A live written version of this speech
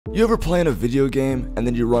You ever playing a video game and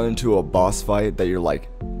then you run into a boss fight that you're like,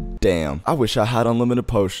 damn, I wish I had unlimited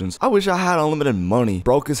potions. I wish I had unlimited money.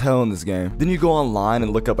 Broke as hell in this game. Then you go online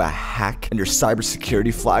and look up a hack and your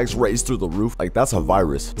cybersecurity flags raise through the roof. Like, that's a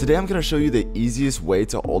virus. Today I'm gonna show you the easiest way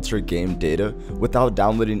to alter game data without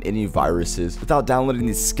downloading any viruses, without downloading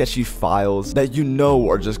these sketchy files that you know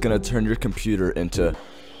are just gonna turn your computer into...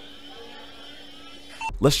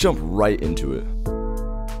 Let's jump right into it.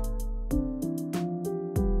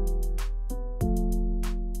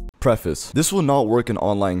 Preface: this will not work in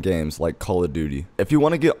online games like Call of Duty. If you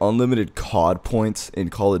want to get unlimited COD points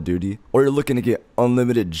in Call of Duty, or you're looking to get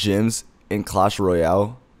unlimited gems in Clash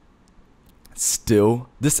Royale, still,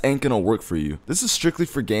 this ain't gonna work for you. This is strictly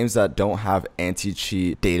for games that don't have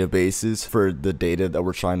anti-cheat databases for the data that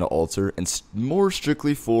we're trying to alter, and more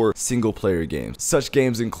strictly for single player games. Such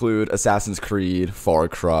games include Assassin's Creed, Far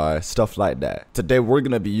Cry, stuff like that. Today we're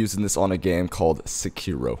gonna be using this on a game called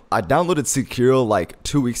Sekiro. I downloaded Sekiro like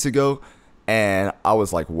 2 weeks ago, and I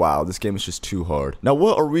was like, wow, this game is just too hard. Now,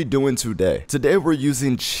 what are we doing today? Today, we're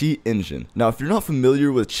using Cheat Engine. Now, if you're not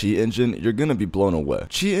familiar with Cheat Engine, you're gonna be blown away.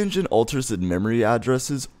 Cheat Engine alters the memory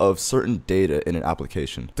addresses of certain data in an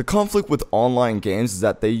application. The conflict with online games is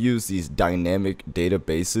that they use these dynamic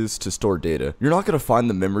databases to store data. You're not gonna find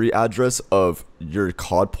the memory address of your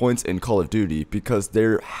COD points in Call of Duty because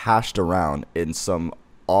they're hashed around in some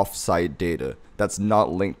off-site data that's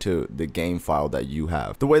not linked to the game file that you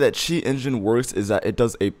have. The way that Cheat Engine works is that it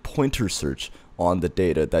does a pointer search on the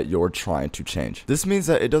data that you're trying to change. This means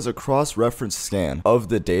that it does a cross-reference scan of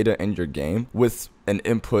the data in your game with an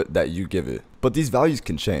input that you give it. But these values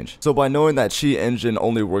can change. So by knowing that Cheat Engine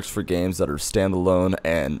only works for games that are standalone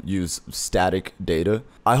and use static data,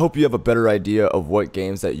 I hope you have a better idea of what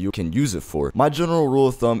games that you can use it for. My general rule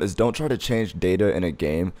of thumb is don't try to change data in a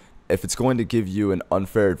game if it's going to give you an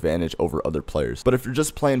unfair advantage over other players. But if you're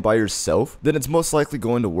just playing by yourself, then it's most likely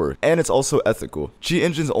going to work. And it's also ethical. Cheat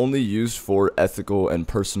Engine is only used for ethical and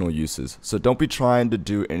personal uses, so don't be trying to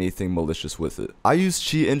do anything malicious with it. I use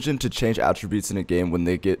Cheat Engine to change attributes in a game when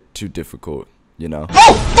they get too difficult, you know?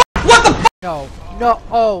 Oh, what the No, no,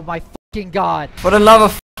 oh my fucking god. For the love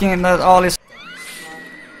of fucking that all is...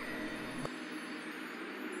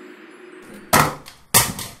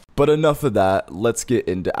 But enough of that, let's get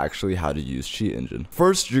into actually how to use Cheat Engine.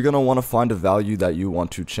 First, you're going to want to find a value that you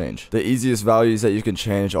want to change. The easiest values that you can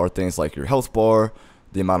change are things like your health bar,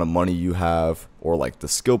 the amount of money you have, or like the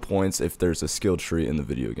skill points if there's a skill tree in the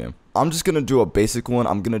video game. I'm just going to do a basic one.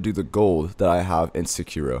 I'm going to do the gold that I have in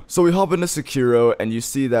Sekiro. So we hop into Sekiro and you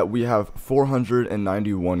see that we have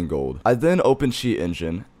 491 gold. I then open Cheat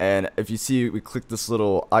Engine, and if you see, we click this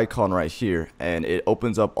little icon right here and it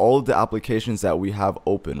opens up all of the applications that we have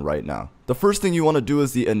open right now. The first thing you want to do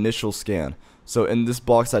is the initial scan. So in this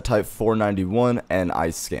box I type 491 and I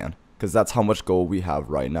scan, because that's how much gold we have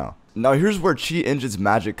right now. Now here's where Cheat Engine's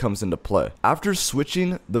magic comes into play. After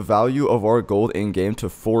switching the value of our gold in-game to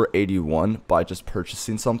 481 by just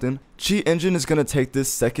purchasing something, Cheat Engine is going to take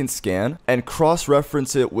this second scan and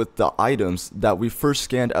cross-reference it with the items that we first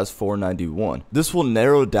scanned as 491. This will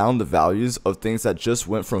narrow down the values of things that just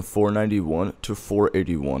went from 491 to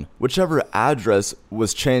 481. Whichever address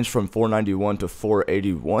was changed from 491 to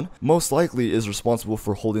 481 most likely is responsible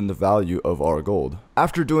for holding the value of our gold.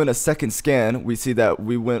 After doing a second scan, we see that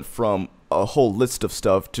we went from a whole list of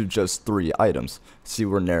stuff to just 3 items. See,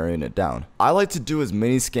 we're narrowing it down. I like to do as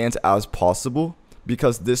many scans as possible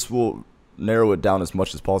because this will narrow it down as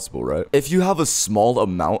much as possible, right? If you have a small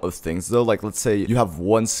amount of things though, like let's say you have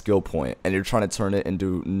 1 skill point and you're trying to turn it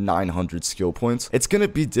into 900 skill points, it's gonna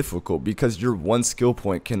be difficult because your 1 skill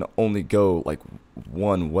point can only go like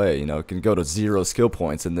one way, you know, it can go to 0 skill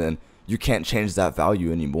points and then you can't change that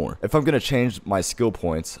value anymore. If I'm gonna change my skill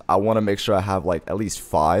points, I want to make sure I have like at least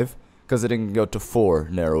 5, because it can go to 4,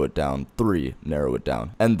 narrow it down, 3, narrow it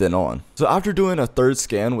down, and then on. So after doing a third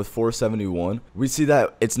scan with 471, we see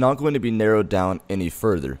that it's not going to be narrowed down any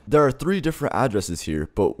further. There are 3 different addresses here,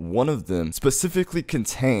 but one of them specifically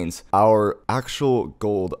contains our actual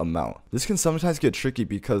gold amount. This can sometimes get tricky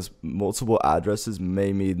because multiple addresses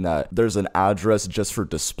may mean that there's an address just for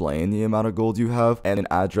displaying the amount of gold you have and an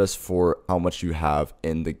address for how much you have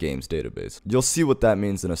in the game's database. You'll see what that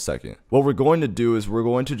means in a second. What we're going to do is we're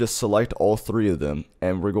going to just select all 3 of them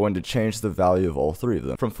and we're going to change the value of all 3 of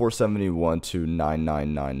them from 471 to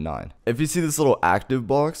 9999. If you see this little active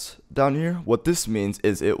box down here, what this means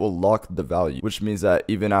is it will lock the value, which means that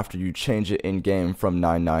even after you change it in game from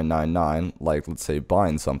 9999, like let's say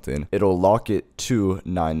buying something, it'll lock it to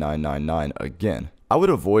 9999 again. I would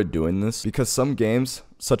avoid doing this because some games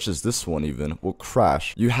such as this one even, will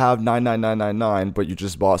crash. You have 99999, but you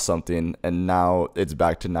just bought something and now it's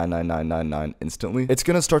back to 99999 instantly. It's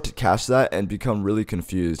gonna start to catch that and become really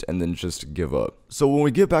confused and then just give up. So when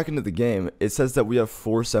we get back into the game, it says that we have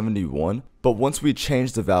 471, but once we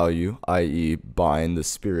change the value, i.e. buying the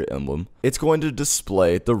spirit emblem, it's going to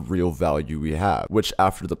display the real value we have, which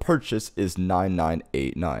after the purchase is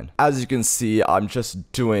 9989. As you can see, I'm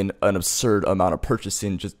just doing an absurd amount of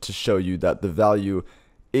purchasing just to show you that the value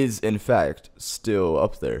is in fact still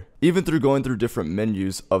up there. Even through going through different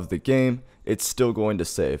menus of the game, it's still going to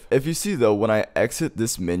save. If you see though, when I exit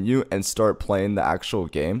this menu and start playing the actual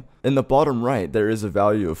game, in the bottom right there is a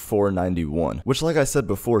value of 491, which like I said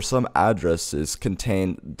before, some addresses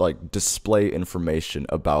contain like display information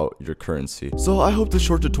about your currency. So I hope this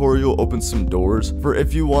short tutorial opens some doors for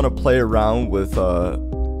if you want to play around with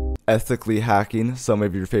ethically hacking some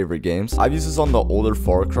of your favorite games. I've used this on the older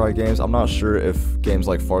Far Cry games. I'm not sure if games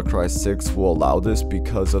like Far Cry 6 will allow this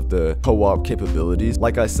because of the co-op capabilities.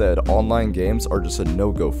 Like I said, online games are just a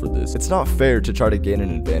no-go for this. It's not fair to try to gain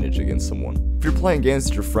an advantage against someone. If you're playing games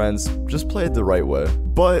with your friends, just play it the right way.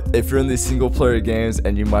 But if you're in these single player games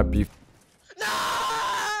and you might be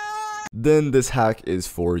then this hack is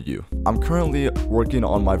for you. I'm currently working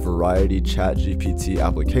on my Variety Chat GPT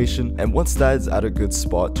application, and once that is at a good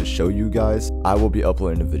spot to show you guys, I will be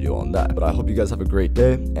uploading a video on that. But I hope you guys have a great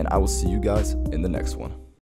day, and I will see you guys in the next one.